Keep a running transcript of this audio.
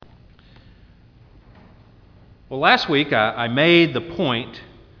Well, last week I made the point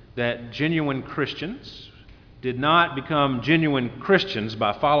that genuine Christians did not become genuine Christians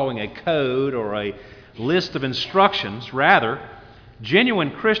by following a code or a list of instructions. Rather,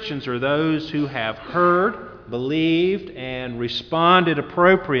 genuine Christians are those who have heard, believed, and responded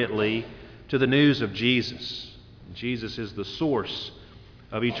appropriately to the news of Jesus. Jesus is the source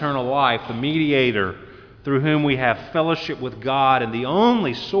of eternal life, the mediator through whom we have fellowship with God, and the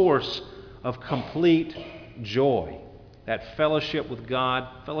only source of complete joy. That fellowship with God,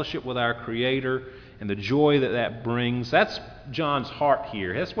 fellowship with our Creator, and the joy that that brings. That's John's heart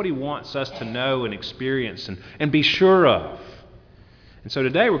here. That's what he wants us to know and experience and be sure of. And so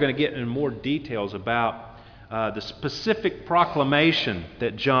today we're going to get into more details about the specific proclamation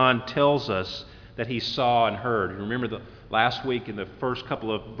that John tells us that he saw and heard. Remember the last week in the first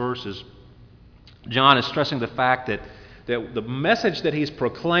couple of verses, John is stressing the fact that the message that he's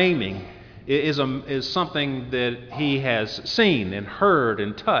proclaiming is something that he has seen and heard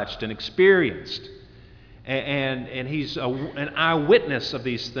and touched and experienced. And he's an eyewitness of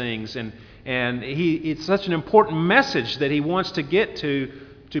these things. And it's such an important message that he wants to get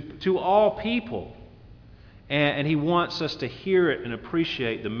to all people. And he wants us to hear it and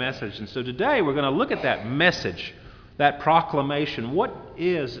appreciate the message. And so today we're going to look at that message, that proclamation. What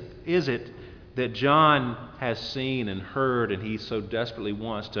is it that John has seen and heard and he so desperately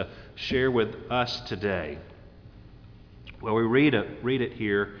wants to share with us today? Well, we read it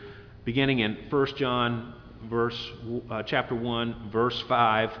here, beginning in 1 John chapter 1, verse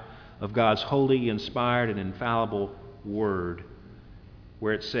 5 of God's holy, inspired, and infallible Word,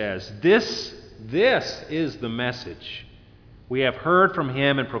 where it says, This is the message we have heard from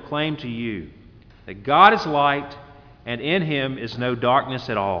Him and proclaimed to you, that God is light, and in Him is no darkness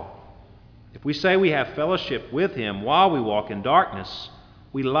at all. If we say we have fellowship with Him while we walk in darkness,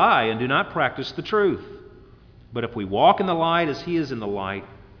 we lie and do not practice the truth. But if we walk in the light as He is in the light,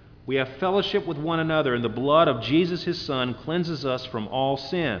 we have fellowship with one another, and the blood of Jesus His Son cleanses us from all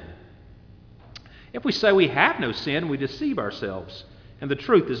sin. If we say we have no sin, we deceive ourselves, and the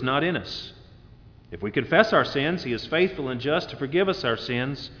truth is not in us. If we confess our sins, He is faithful and just to forgive us our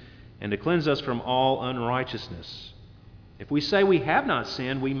sins and to cleanse us from all unrighteousness. If we say we have not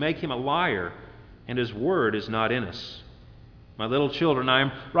sinned, we make Him a liar, and His word is not in us. My little children, I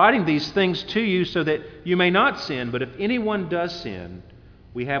am writing these things to you so that you may not sin, but if anyone does sin,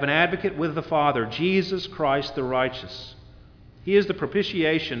 we have an advocate with the Father, Jesus Christ the righteous. He is the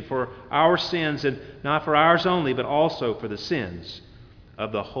propitiation for our sins, and not for ours only, but also for the sins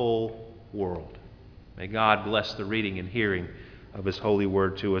of the whole world. May God bless the reading and hearing of His holy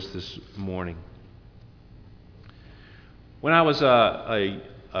word to us this morning. When I was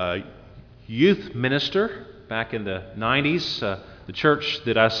a youth minister back in the 90s, the church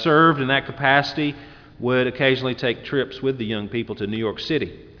that I served in that capacity would occasionally take trips with the young people to New York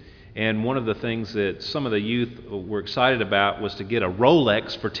City. And one of the things that some of the youth were excited about was to get a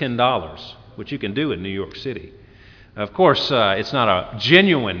Rolex for $10, which you can do in New York City. Of course, it's not a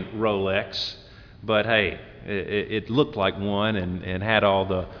genuine Rolex, but hey, it looked like one and had all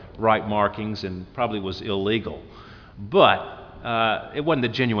the right markings and probably was illegal. But it wasn't the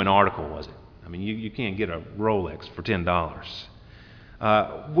genuine article, was it? I mean, you can't get a Rolex for $10.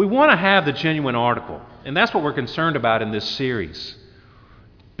 We want to have the genuine article, and that's what we're concerned about in this series.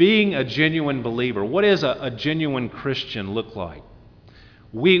 Being a genuine believer. What does a genuine Christian look like?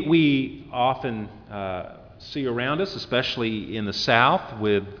 We often see around us, especially in the South,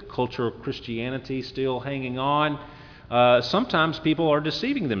 with cultural Christianity still hanging on, sometimes people are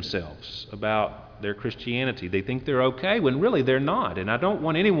deceiving themselves about their Christianity. They think they're okay when really they're not. And I don't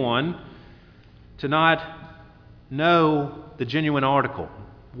want anyone to not know the genuine article.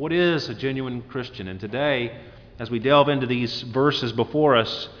 What is a genuine Christian? And today, as we delve into these verses before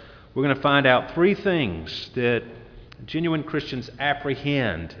us, we're going to find out three things that genuine Christians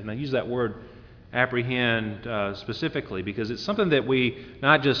apprehend. And I use that word apprehend specifically because it's something that we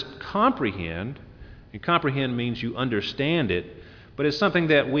not just comprehend, and comprehend means you understand it, but it's something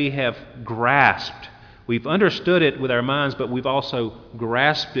that we have grasped. We've understood it with our minds, but we've also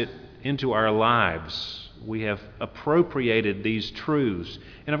grasped it into our lives. We have appropriated these truths.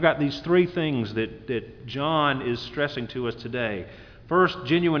 And I've got these three things that John is stressing to us today. First,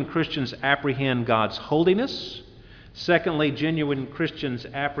 genuine Christians apprehend God's holiness. Secondly, genuine Christians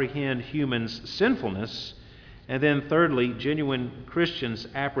apprehend humans' sinfulness. And then thirdly, genuine Christians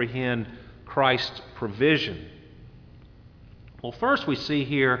apprehend Christ's provision. Well, first we see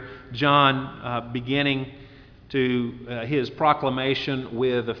here John beginning to his proclamation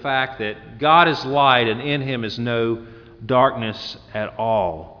with the fact that God is light and in Him is no darkness at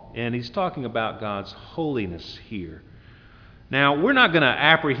all. And he's talking about God's holiness here. Now, we're not going to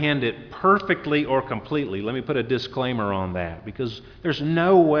apprehend it perfectly or completely. Let me put a disclaimer on that, because there's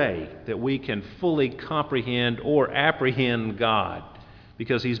no way that we can fully comprehend or apprehend God,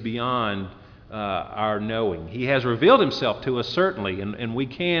 because he's beyond our knowing. He has revealed himself to us, certainly, and we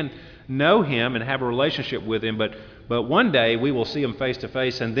can know him and have a relationship with him, but one day we will see him face to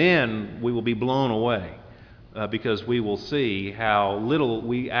face, and then we will be blown away, because we will see how little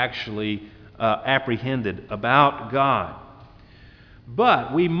we actually apprehended about God.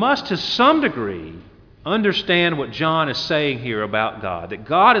 But we must, to some degree, understand what John is saying here about God, that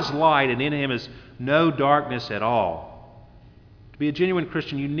God is light and in him is no darkness at all. To be a genuine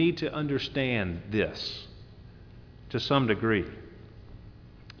Christian, you need to understand this to some degree.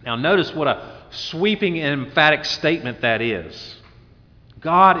 Now, notice what a sweeping and emphatic statement that is.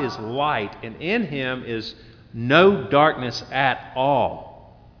 God is light, and in him is no darkness at all.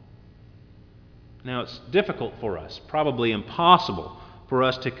 Now, it's difficult for us, probably impossible for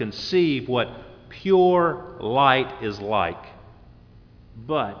us to conceive what pure light is like.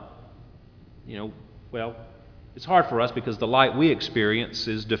 But, it's hard for us because the light we experience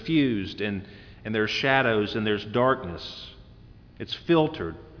is diffused, and there's shadows and there's darkness. It's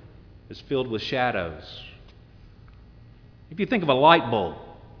filtered. It's filled with shadows. If you think of a light bulb,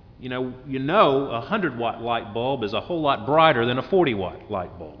 a 100-watt light bulb is a whole lot brighter than a 40-watt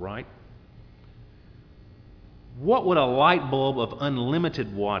light bulb, right? What would a light bulb of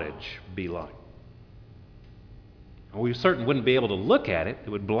unlimited wattage be like? We certainly wouldn't be able to look at it. It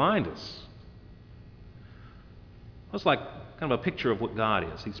would blind us. It's like kind of a picture of what God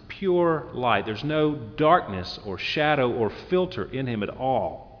is. He's pure light. There's no darkness or shadow or filter in him at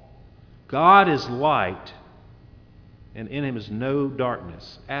all. God is light, and in him is no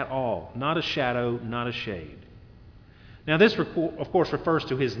darkness at all. Not a shadow, not a shade. Now this, of course, refers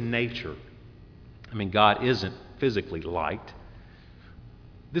to his nature. God isn't physically light.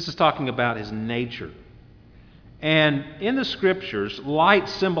 This is talking about his nature. And in the Scriptures, light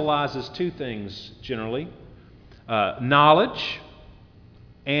symbolizes two things generally. Knowledge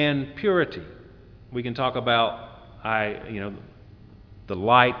and purity. We can talk about, the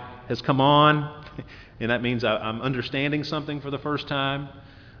light has come on, and that means I'm understanding something for the first time.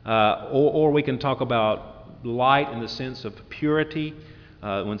 Or we can talk about light in the sense of purity,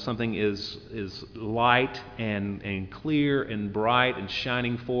 when something is light and clear and bright and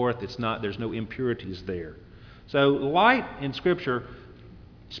shining forth. There's no impurities there. So light in Scripture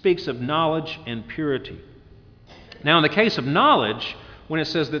speaks of knowledge and purity. Now, in the case of knowledge, when it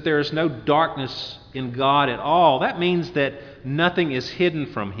says that there is no darkness in God at all, that means that nothing is hidden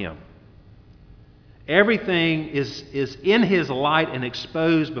from him. Everything is in his light and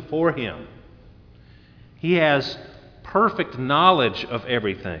exposed before him. He has perfect knowledge of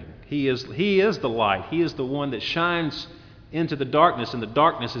everything. He is the light. He is the one that shines into the darkness, and the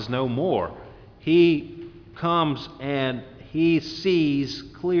darkness is no more. He comes and he sees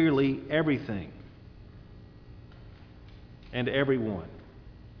clearly everything and everyone.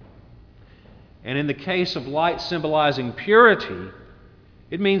 And in the case of light symbolizing purity,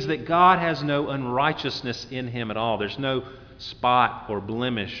 it means that God has no unrighteousness in him at all. There's no spot or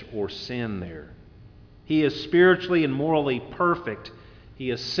blemish or sin there. He is spiritually and morally perfect. He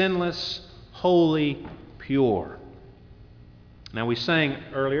is sinless, holy, pure. Now, we sang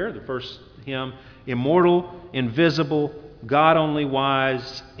earlier, the first hymn, immortal, invisible, God only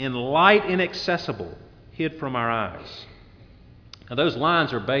wise, in light inaccessible, hid from our eyes. Now, those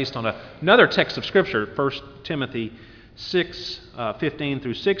lines are based on another text of Scripture, 1 Timothy 6:15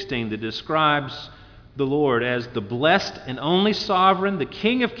 through 16, that describes the Lord as the blessed and only sovereign, the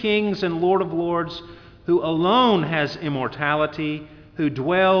King of kings and Lord of lords, who alone has immortality, who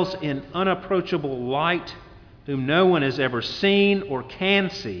dwells in unapproachable light, whom no one has ever seen or can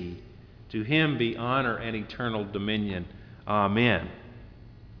see. To him be honor and eternal dominion. Amen.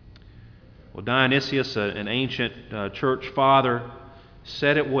 Well, Dionysius, an ancient church father,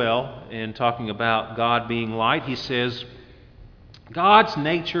 said it well in talking about God being light. He says, God's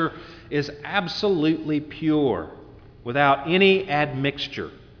nature is absolutely pure, without any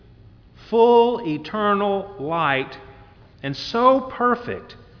admixture, full eternal light, and so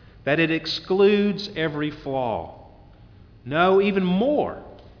perfect that it excludes every flaw. No, even more,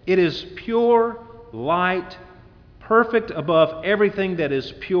 it is pure light, perfect above everything that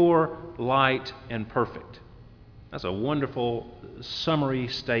is pure, light, and perfect. That's a wonderful summary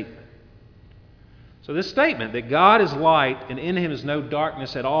statement. So this statement that God is light and in him is no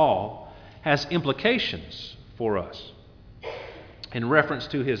darkness at all has implications for us. In reference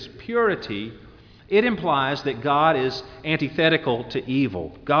to his purity, it implies that God is antithetical to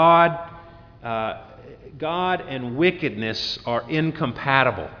evil. God and wickedness are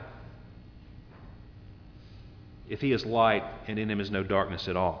incompatible. If He is light and in Him is no darkness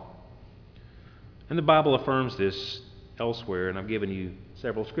at all. And the Bible affirms this elsewhere, and I've given you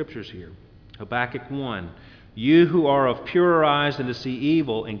several scriptures here. Habakkuk 1, you who are of purer eyes than to see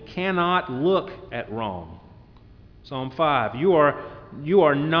evil and cannot look at wrong. Psalm 5, you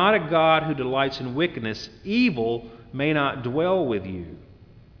are not a God who delights in wickedness. Evil may not dwell with you.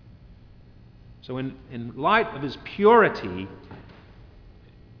 So in light of His purity,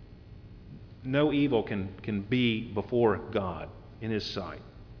 no evil can be before God in His sight.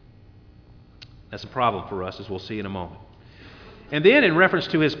 That's a problem for us, as we'll see in a moment. And then in reference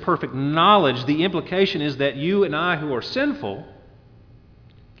to His perfect knowledge, the implication is that you and I who are sinful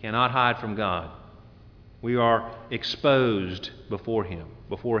cannot hide from God. We are exposed before Him,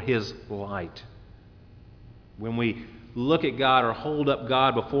 before His light. When we look at God or hold up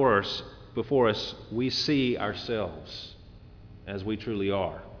God before us, we see ourselves as we truly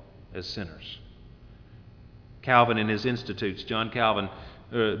are, as sinners. Calvin in his Institutes, John Calvin,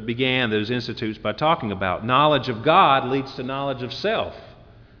 began those institutes by talking about knowledge of God leads to knowledge of self.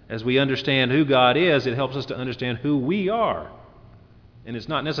 As we understand who God is, it helps us to understand who we are. And it's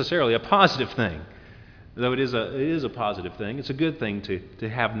not necessarily a positive thing, though it is a positive thing. It's a good thing to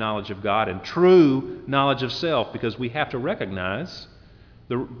have knowledge of God and true knowledge of self, because we have to recognize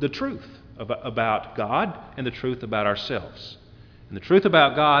the truth about God and the truth about ourselves. And the truth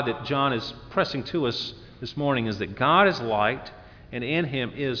about God that John is pressing to us this morning is that God is light, and in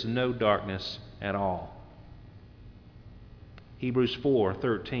Him is no darkness at all. Hebrews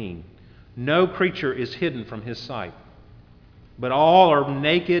 4:13. No creature is hidden from His sight, but all are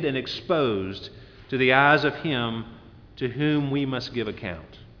naked and exposed to the eyes of Him to whom we must give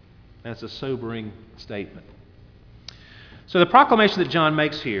account. That's a sobering statement. So the proclamation that John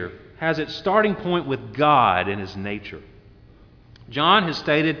makes here has its starting point with God and His nature. John has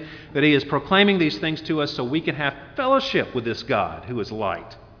stated that he is proclaiming these things to us so we can have fellowship with this God who is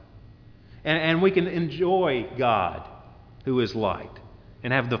light. And we can enjoy God who is light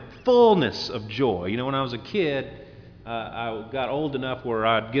and have the fullness of joy. You know, when I was a kid, I got old enough where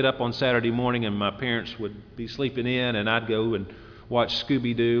I'd get up on Saturday morning and my parents would be sleeping in, and I'd go and watch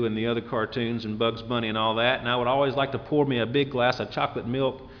Scooby-Doo and the other cartoons and Bugs Bunny and all that. And I would always like to pour me a big glass of chocolate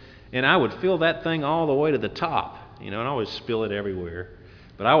milk, and I would fill that thing all the way to the top. You know, and I always spill it everywhere.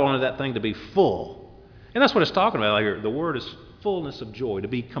 But I wanted that thing to be full. And that's what it's talking about here. The word is fullness of joy, to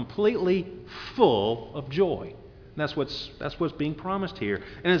be completely full of joy. And that's what's being promised here.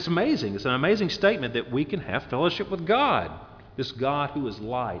 And it's amazing. It's an amazing statement that we can have fellowship with God, this God who is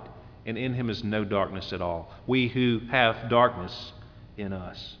light, and in Him is no darkness at all. We who have darkness in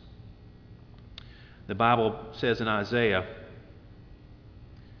us. The Bible says in Isaiah,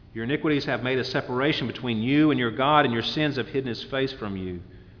 your iniquities have made a separation between you and your God, and your sins have hidden His face from you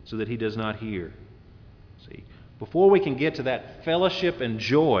so that He does not hear. See, before we can get to that fellowship and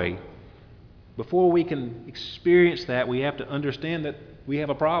joy, before we can experience that, we have to understand that we have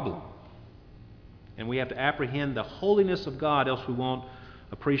a problem. And we have to apprehend the holiness of God, else we won't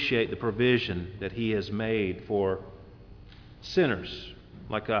appreciate the provision that He has made for sinners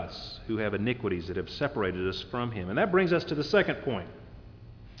like us who have iniquities that have separated us from Him. And that brings us to the second point.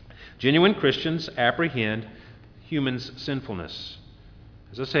 Genuine Christians apprehend humans' sinfulness.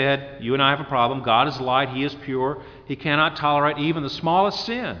 As I said, you and I have a problem. God is light. He is pure. He cannot tolerate even the smallest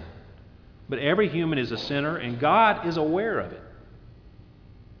sin. But every human is a sinner, and God is aware of it.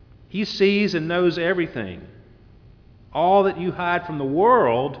 He sees and knows everything. All that you hide from the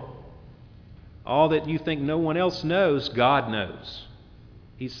world, all that you think no one else knows, God knows.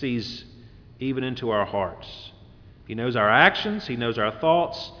 He sees even into our hearts. He knows our actions. He knows our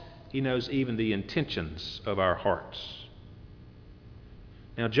thoughts. He knows even the intentions of our hearts.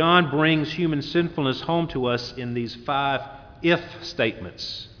 Now, John brings human sinfulness home to us in these 5 if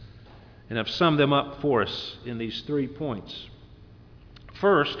statements. And I've summed them up for us in these 3 points.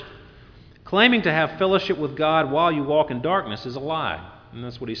 First, claiming to have fellowship with God while you walk in darkness is a lie. And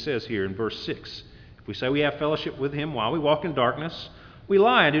that's what he says here in verse 6. If we say we have fellowship with Him while we walk in darkness, we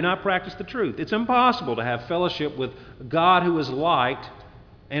lie and do not practice the truth. It's impossible to have fellowship with God who is light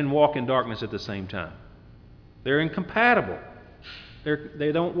and walk in darkness at the same time. They're incompatible.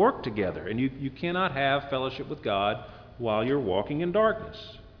 They don't work together. And you cannot have fellowship with God while you're walking in darkness.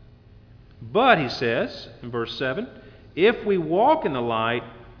 But, he says in verse 7, if we walk in the light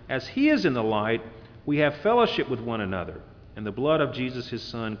as He is in the light, we have fellowship with one another, and the blood of Jesus, His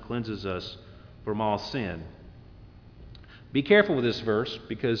Son, cleanses us from all sin. Be careful with this verse,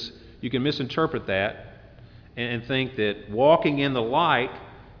 because you can misinterpret that and think that walking in the light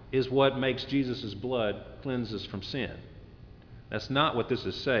is what makes Jesus' blood cleanse us from sin. That's not what this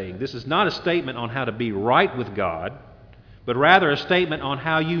is saying. This is not a statement on how to be right with God, but rather a statement on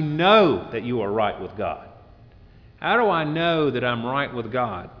how you know that you are right with God. How do I know that I'm right with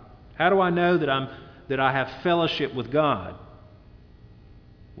God? How do I know that I have fellowship with God?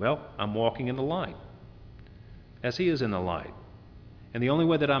 Well, I'm walking in the light, as He is in the light. And the only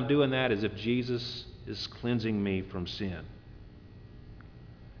way that I'm doing that is if Jesus is cleansing me from sin.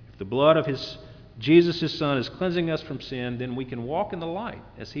 If the blood of Jesus, His Son, is cleansing us from sin, then we can walk in the light,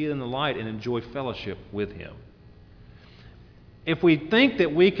 as He is in the light, and enjoy fellowship with Him. If we think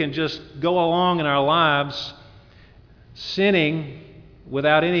that we can just go along in our lives sinning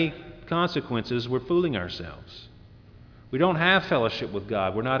without any consequences, we're fooling ourselves. We don't have fellowship with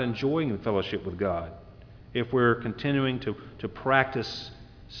God. We're not enjoying fellowship with God if we're continuing to practice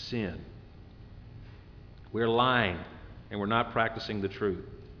sin. We're lying, and we're not practicing the truth.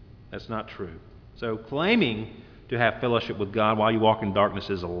 That's not true. So claiming to have fellowship with God while you walk in darkness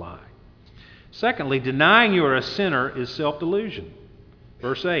is a lie. Secondly, denying you are a sinner is self-delusion.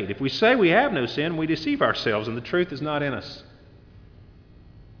 Verse 8, if we say we have no sin, we deceive ourselves, and the truth is not in us.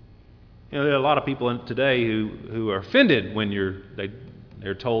 There are a lot of people today who are offended when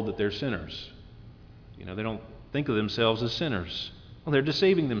they're told that they're sinners. They don't think of themselves as sinners. Well, they're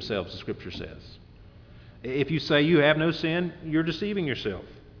deceiving themselves, the Scripture says. If you say you have no sin, you're deceiving yourself.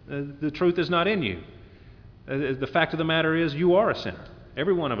 The truth is not in you. The fact of the matter is you are a sinner.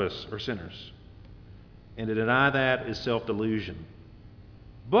 Every one of us are sinners. And to deny that is self-delusion.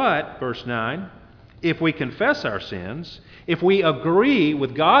 But, verse 9, if we confess our sins, if we agree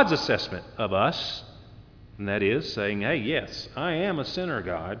with God's assessment of us, and that is saying, hey, yes, I am a sinner,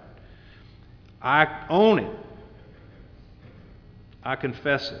 God. I own it. I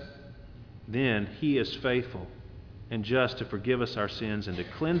confess it. Then He is faithful and just to forgive us our sins and to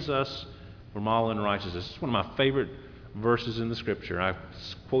cleanse us from all unrighteousness. It's one of my favorite verses in the Scripture. I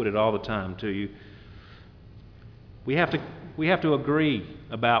quote it all the time to you. We have to agree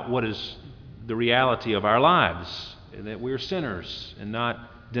about what is the reality of our lives, and that we're sinners, and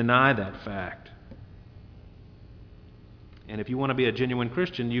not deny that fact. And if you want to be a genuine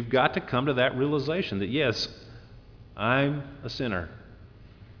Christian, you've got to come to that realization that, yes, I'm a sinner.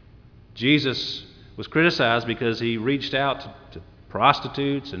 Jesus was criticized because He reached out to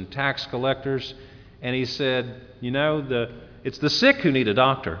prostitutes and tax collectors, and He said, it's the sick who need a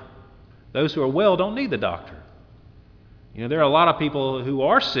doctor. Those who are well don't need the doctor. There are a lot of people who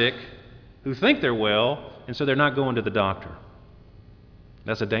are sick who think they're well, and so they're not going to the doctor.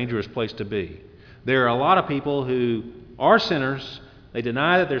 That's a dangerous place to be. There are a lot of people who are sinners, they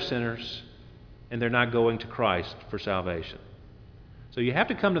deny that they're sinners, and they're not going to Christ for salvation. So you have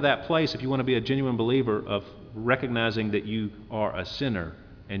to come to that place if you want to be a genuine believer of recognizing that you are a sinner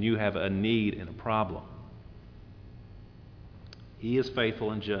and you have a need and a problem. He is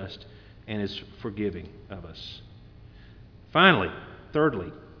faithful and just and is forgiving of us. Finally,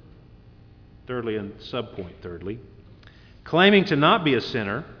 thirdly, and subpoint thirdly, claiming to not be a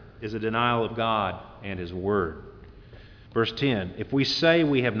sinner is a denial of God and His Word. Verse 10, if we say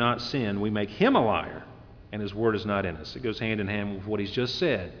we have not sinned, we make Him a liar, and His Word is not in us. It goes hand in hand with what He's just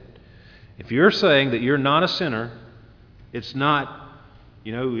said. If you're saying that you're not a sinner, it's not,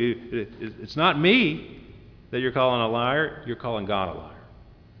 it's not me that you're calling a liar, you're calling God a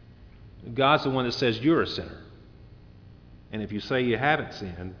liar. God's the one that says you're a sinner. And if you say you haven't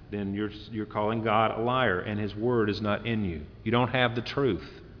sinned, then you're calling God a liar, and His Word is not in you. You don't have the truth.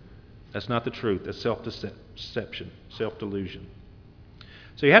 That's not the truth. That's self-deception, self-delusion.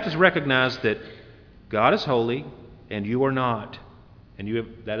 So you have to recognize that God is holy, and you are not. And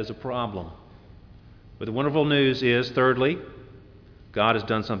that is a problem. But the wonderful news is, thirdly, God has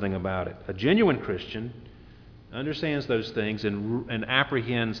done something about it. A genuine Christian understands those things and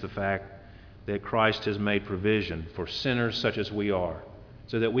apprehends the fact that Christ has made provision for sinners such as we are,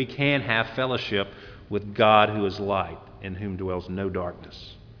 so that we can have fellowship with God who is light, in whom dwells no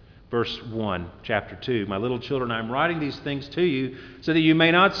darkness. Verse 1, chapter 2, my little children, I am writing these things to you so that you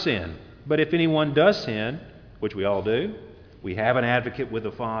may not sin. But if anyone does sin, which we all do, we have an advocate with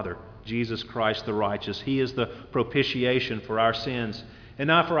the Father, Jesus Christ the righteous. He is the propitiation for our sins, and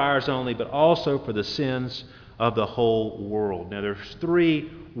not for ours only, but also for the sins of the whole world. Now there's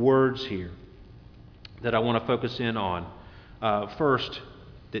three words here that I want to focus in on. First,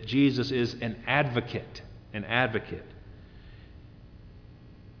 that Jesus is an advocate. An advocate.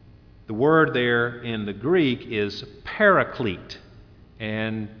 The word there in the Greek is paraclete.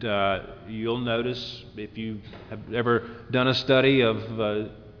 And you'll notice, if you have ever done a study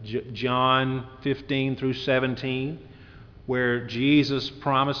of John 15 through 17, where Jesus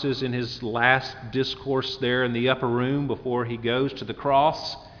promises in his last discourse there in the upper room before he goes to the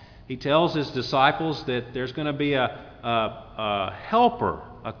cross, he tells his disciples that there's going to be a helper,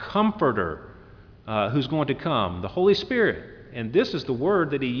 a comforter who's going to come, the Holy Spirit. And this is the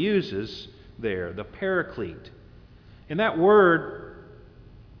word that he uses there, the Paraclete. And that word,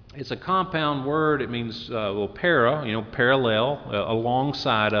 it's a compound word. It means para, parallel,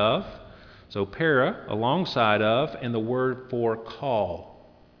 alongside of. So para, alongside of, and the word for call.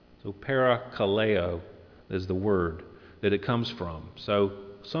 So parakaleo is the word that it comes from. So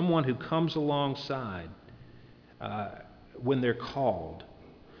someone who comes alongside when they're called.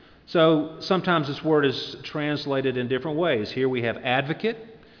 So sometimes this word is translated in different ways. Here we have advocate,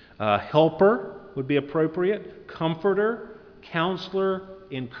 helper would be appropriate, comforter, counselor,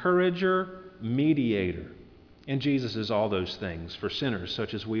 encourager, mediator. And Jesus is all those things for sinners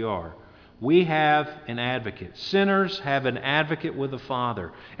such as we are. We have an advocate. Sinners have an advocate with the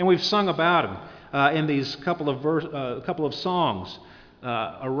Father. And we've sung about him in these couple of songs.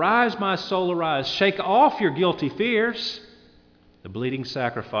 Arise, my soul, arise. Shake off your guilty fears. The bleeding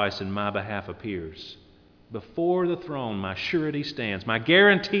sacrifice in my behalf appears. Before the throne my surety stands. My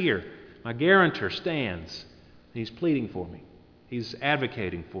guarantor stands. He's pleading for me. He's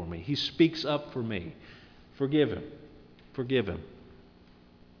advocating for me. He speaks up for me. Forgive him. Forgive him.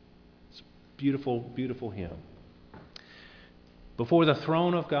 It's a beautiful, beautiful hymn. Before the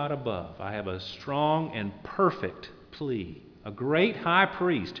throne of God above, I have a strong and perfect plea. A great high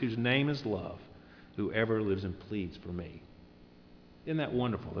priest whose name is love, who ever lives and pleads for me. Isn't that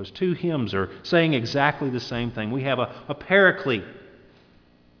wonderful? Those two hymns are saying exactly the same thing. We have a paraclete,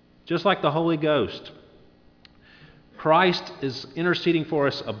 just like the Holy Ghost. Christ is interceding for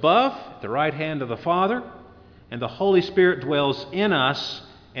us above, at the right hand of the Father, and the Holy Spirit dwells in us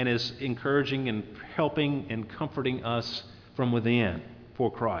and is encouraging and helping and comforting us from within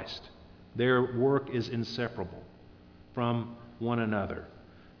for Christ. Their work is inseparable from one another.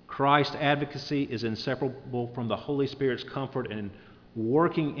 Christ's advocacy is inseparable from the Holy Spirit's comfort and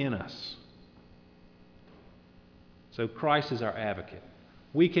working in us. So Christ is our advocate.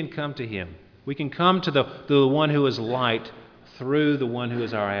 We can come to him. We can come to the one who is light through the one who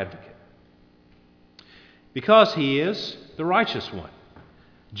is our advocate. Because he is the righteous one.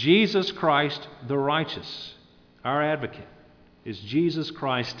 Jesus Christ the righteous. Our advocate is Jesus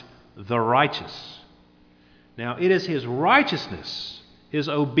Christ the righteous. Now it is his righteousness, his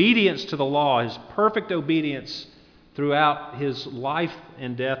obedience to the law, his perfect obedience throughout his life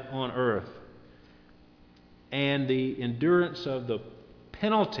and death on earth, and the endurance of the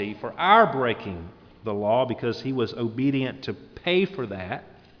penalty for our breaking the law, because he was obedient to pay for that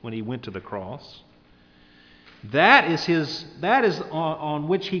when he went to the cross. That is on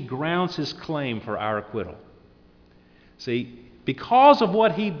which he grounds his claim for our acquittal. See, because of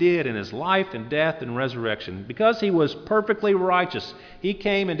what he did in his life and death and resurrection, because he was perfectly righteous, he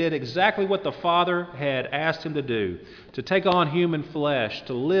came and did exactly what the Father had asked him to do, to take on human flesh,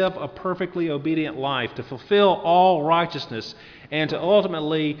 to live a perfectly obedient life, to fulfill all righteousness, and to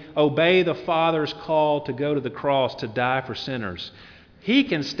ultimately obey the Father's call to go to the cross to die for sinners. He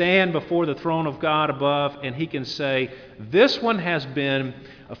can stand before the throne of God above and he can say, this one has been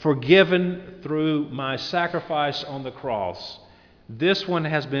forgiven through my sacrifice on the cross. This one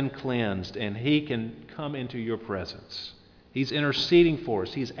has been cleansed, and he can come into your presence. He's interceding for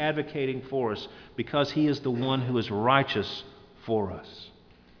us. He's advocating for us because he is the one who is righteous for us.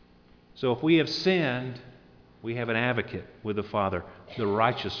 So if we have sinned, we have an advocate with the Father, the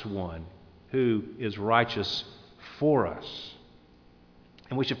righteous one, who is righteous for us.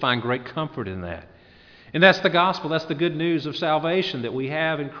 And we should find great comfort in that. And that's the gospel. That's the good news of salvation that we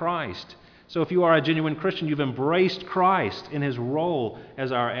have in Christ. So if you are a genuine Christian, you've embraced Christ in his role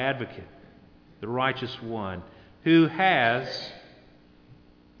as our advocate, the righteous one, who has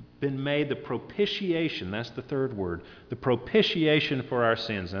been made the propitiation. That's the third word, the propitiation for our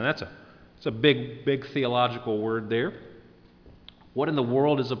sins. And that's a big, big theological word there. What in the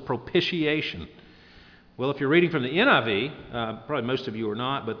world is a propitiation? Well, if you're reading from the NIV, probably most of you are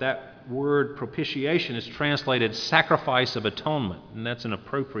not, but that word propitiation is translated sacrifice of atonement, and that's an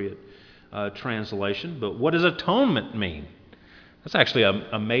appropriate translation. But what does atonement mean? That's actually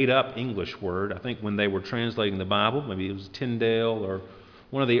a made-up English word. I think when they were translating the Bible, maybe it was Tyndale or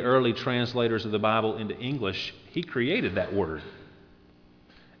one of the early translators of the Bible into English, he created that word.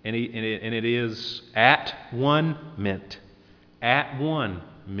 And it is at one meant. At one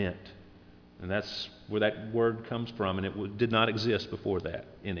meant. And that's where that word comes from, and it did not exist before that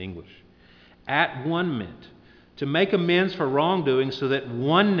in English. At one meant. to make amends for wrongdoing so that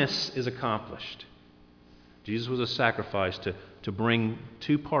oneness is accomplished. Jesus was a sacrifice to bring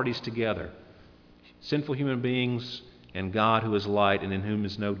two parties together, sinful human beings and God who is light and in whom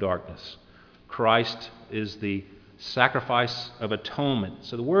is no darkness. Christ is the sacrifice of atonement.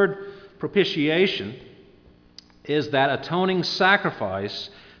 So the word propitiation is that atoning sacrifice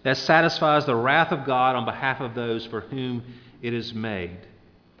that satisfies the wrath of God on behalf of those for whom it is made.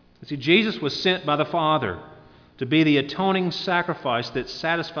 You see, Jesus was sent by the Father to be the atoning sacrifice that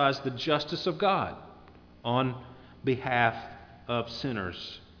satisfies the justice of God on behalf of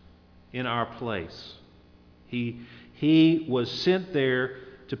sinners in our place. He was sent there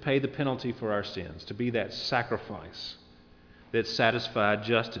to pay the penalty for our sins, to be that sacrifice that satisfied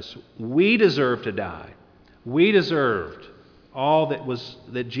justice. We deserve to die. We deserved all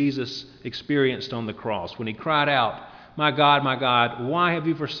that Jesus experienced on the cross. When he cried out, my God, why have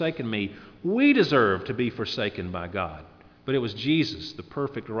you forsaken me?" We deserve to be forsaken by God. But it was Jesus, the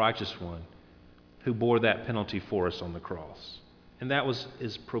perfect righteous one, who bore that penalty for us on the cross. And that was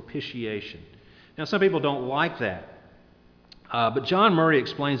his propitiation. Now, some people don't like that. But John Murray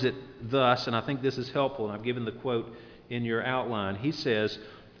explains it thus, and I think this is helpful, and I've given the quote in your outline. He says,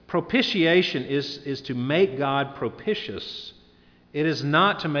 propitiation is to make God propitious. It is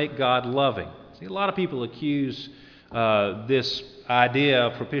not to make God loving. See, a lot of people accuse this idea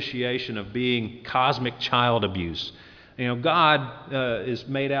of propitiation of being cosmic child abuse. God is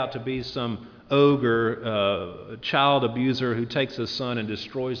made out to be some ogre, child abuser who takes his son and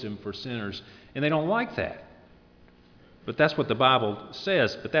destroys him for sinners, and they don't like that. But that's what the Bible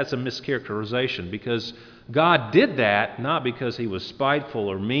says, but that's a mischaracterization, because God did that not because he was spiteful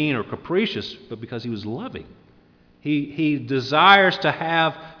or mean or capricious, but because he was loving. He desires to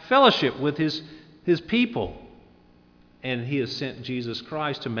have fellowship with his people, and he has sent Jesus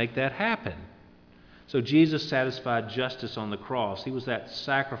Christ to make that happen. So Jesus satisfied justice on the cross. He was that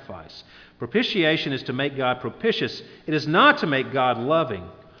sacrifice. Propitiation is to make God propitious. It is not to make God loving.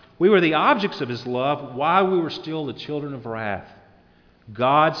 We were the objects of his love while we were still the children of wrath.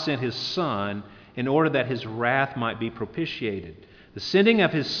 God sent his Son in order that his wrath might be propitiated. The sending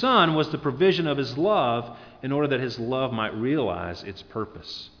of his Son was the provision of his love in order that his love might realize its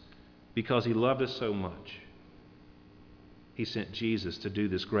purpose. Because he loved us so much, he sent Jesus to do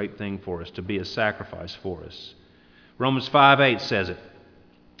this great thing for us, to be a sacrifice for us. Romans 5:8 says it.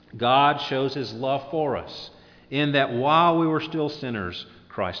 God shows his love for us in that while we were still sinners,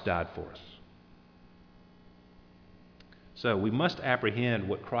 Christ died for us. So we must apprehend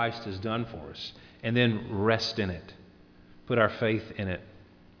what Christ has done for us and then rest in it. Put our faith in it.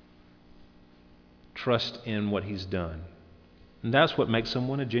 Trust in what he's done. And that's what makes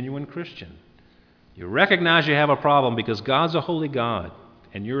someone a genuine Christian. You recognize you have a problem because God's a holy God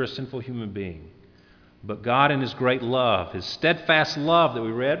and you're a sinful human being. But God in his great love, his steadfast love that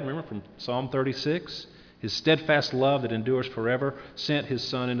we read, remember from Psalm 36? His steadfast love that endures forever sent his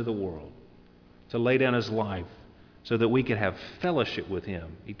Son into the world to lay down his life so that we could have fellowship with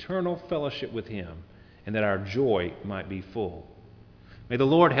him, eternal fellowship with him, and that our joy might be full. May the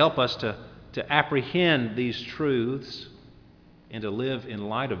Lord help us to apprehend these truths and to live in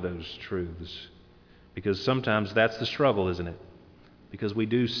light of those truths. Because sometimes that's the struggle, isn't it? Because we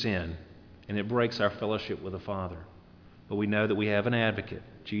do sin, and it breaks our fellowship with the Father. But we know that we have an advocate,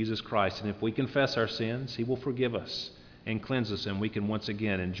 Jesus Christ, and if we confess our sins, he will forgive us and cleanse us, and we can once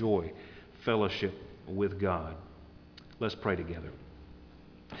again enjoy fellowship with God. Let's pray together.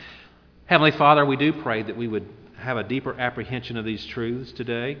 Heavenly Father, we do pray that we would have a deeper apprehension of these truths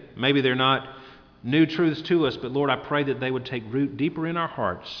today. Maybe they're not new truths to us, but Lord, I pray that they would take root deeper in our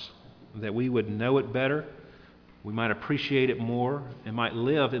hearts, that we would know it better, we might appreciate it more, and might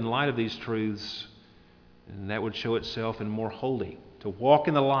live in light of these truths, and that would show itself in more holy, to walk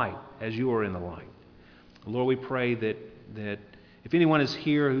in the light as you are in the light. Lord, we pray that if anyone is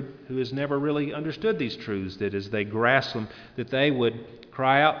here who has never really understood these truths, that as they grasp them, that they would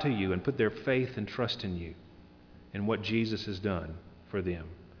cry out to you and put their faith and trust in you and what Jesus has done for them.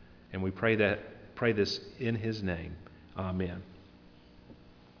 And we pray this in his name. Amen.